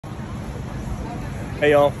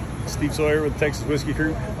Hey y'all, Steve Sawyer with Texas Whiskey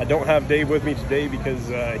Crew. I don't have Dave with me today because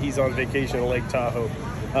he's on vacation in Lake Tahoe.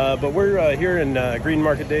 But we're here in Green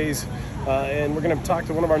Market Days, and we're going to talk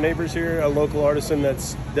to one of our neighbors here, a local artisan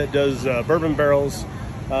that does bourbon barrels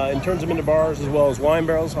and turns them into bars as well as wine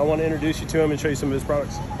barrels. I want to introduce you to him and show you some of his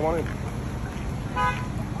products. Come on in.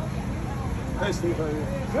 Hey Steve, how are you?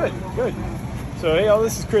 Good, good. So hey y'all,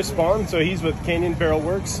 this is Chris Vaughn. So he's with Canyon Barrel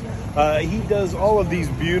Works. He does all of these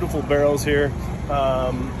beautiful barrels here.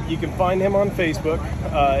 You can find him on Facebook.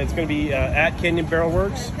 It's going to be at Canyon Barrel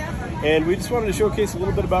Works. And we just wanted to showcase a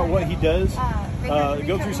little bit about what he does,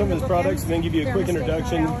 go through some of his products, and then give you a quick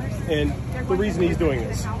introduction and the reason he's doing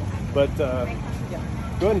this. But go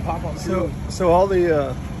ahead and pop on. So all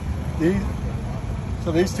the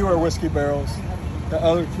these two are whiskey barrels. The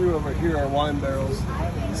other two over here are wine barrels.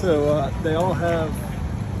 So they all have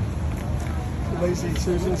Lazy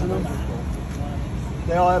Susans in them.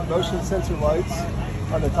 They all have motion sensor lights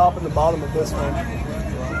on the top and the bottom of this one.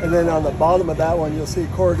 And then on the bottom of that one, you'll see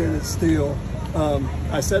corrugated steel.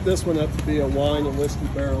 I set this one up to be a wine and whiskey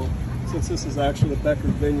barrel, since this is actually a Becker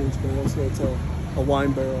Vineyards barrel, so it's a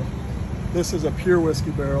wine barrel. This is a pure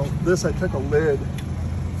whiskey barrel. This, I took a lid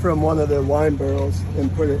from one of the wine barrels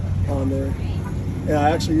and put it on there. And I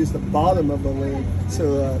actually used the bottom of the lid,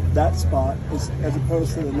 so that spot is, as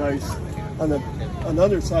opposed to the nice, on the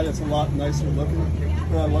other side, it's a lot nicer looking.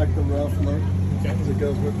 And I like the rough look as it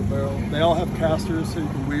goes with the barrel. They all have casters, so you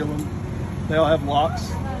can wheel them. They all have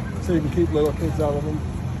locks, so you can keep little kids out of them.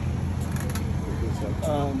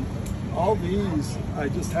 All these, I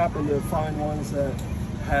just happened to find ones that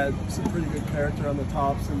had some pretty good character on the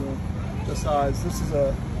tops and the sides. This is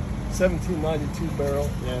a 1792 barrel.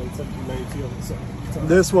 Yeah, 1792 on the side.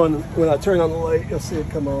 This one, when I turn on the light, you'll see it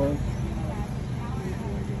come on.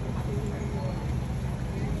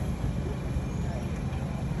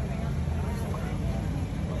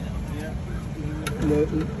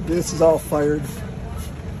 This is all fired.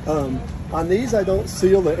 On these, I don't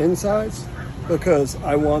seal the insides because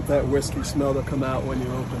I want that whiskey smell to come out when you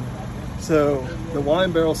open it. So the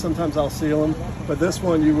wine barrel, sometimes I'll seal them, but this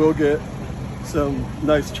one you will get some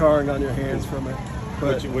nice charring on your hands from it.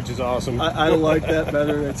 But which is awesome. I like that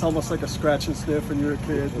better. It's almost like a scratch and sniff when you're a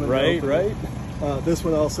kid. Right, right. This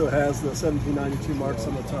one also has the 1792 marks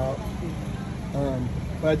on the top.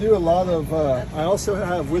 But I do a lot of, I also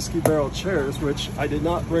have whiskey barrel chairs, which I did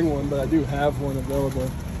not bring one, but I do have one available.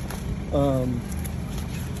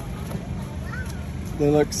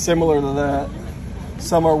 They look similar to that.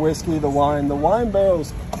 Some are whiskey, the wine. The wine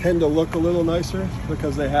barrels tend to look a little nicer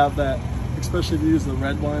because they have that, especially if you use the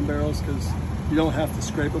red wine barrels, because you don't have to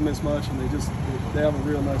scrape them as much, and they have a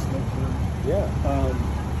real nice look to them. Yeah.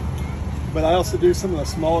 But I also do some of the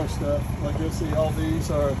smaller stuff. Like you'll see all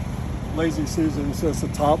these are Lazy Susan, so it's the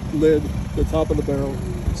top lid, the top of the barrel.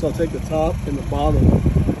 So I'll take the top and the bottom,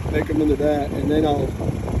 make them into that, and then the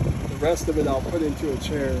rest of it I'll put into a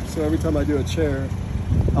chair. So every time I do a chair,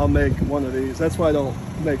 I'll make one of these. That's why I don't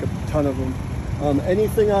make a ton of them.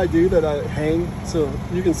 Anything I do that I hang, so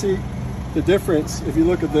you can see the difference. If you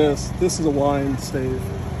look at this is a wine stave.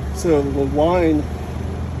 So the wine,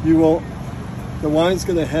 the wine's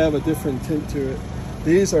gonna have a different tint to it.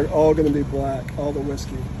 These are all gonna be black, all the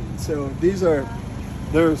whiskey. So there's a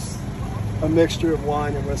mixture of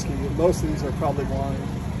wine and whiskey. Most of these are probably wine.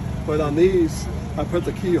 But on these, I put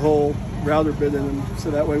the keyhole router bit in them,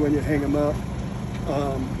 so that way when you hang them up,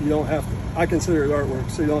 you don't have to, I consider it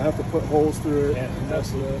artwork, so you don't have to put holes through it. Yeah,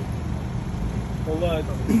 absolutely. Well, why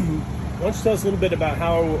don't you tell us a little bit about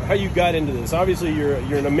how you got into this? Obviously, you're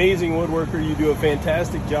an amazing woodworker. You do a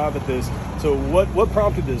fantastic job at this. So what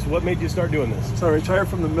prompted this? What made you start doing this? So I retired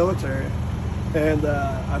from the military, and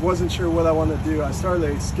I wasn't sure what I wanted to do. I started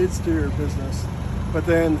a skid steer business, but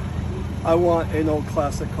then I want an old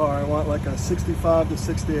classic car. I want like a 65 to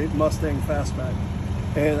 68 Mustang Fastback.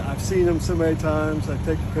 And I've seen them so many times. I've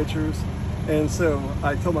taken pictures. And so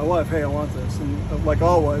I told my wife, hey, I want this. And like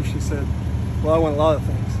all wives, she said, well, I want a lot of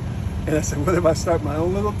things. And I said, what if I start my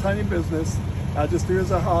own little tiny business? I'll just do it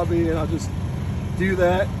as a hobby, and I'll just do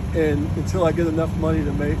that and until I get enough money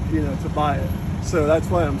to make, to buy it. So that's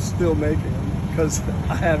why I'm still making them, because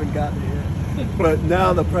I haven't gotten it yet. But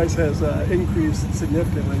now the price has increased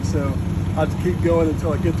significantly, so I'll have to keep going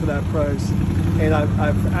until I get to that price. And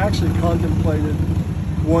I've actually contemplated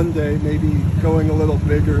one day maybe going a little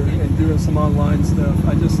bigger and doing some online stuff.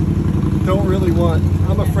 I just don't really want,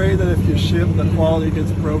 I'm afraid that if you ship, the quality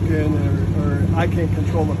gets broken, or I can't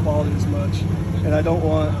control the quality as much. And I don't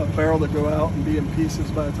want a barrel to go out and be in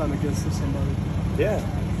pieces by the time it gets to somebody. Yeah.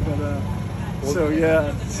 But so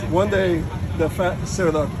yeah, one day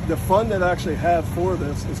the fund that I actually have for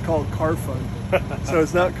this is called Car Fund. So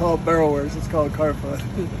it's not called Barrel Works, it's called Car Fund.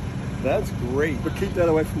 That's great. But keep that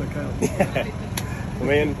away from the cow.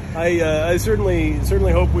 Man, I certainly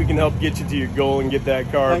hope we can help get you to your goal and get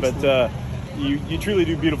that car. Thanks, but you truly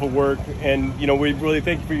do beautiful work, and you know, we really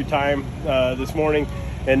thank you for your time this morning.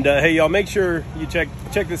 And hey, y'all, make sure you check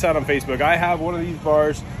this out on Facebook. I have one of these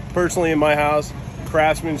bars personally in my house.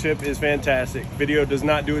 Craftsmanship is fantastic. Video does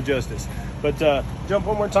not do it justice. But jump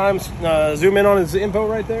one more time, zoom in on his info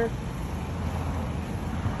right there.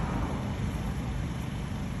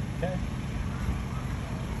 Okay.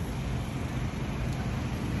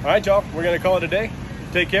 All right, y'all, we're gonna call it a day.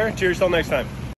 Take care. Cheers till next time.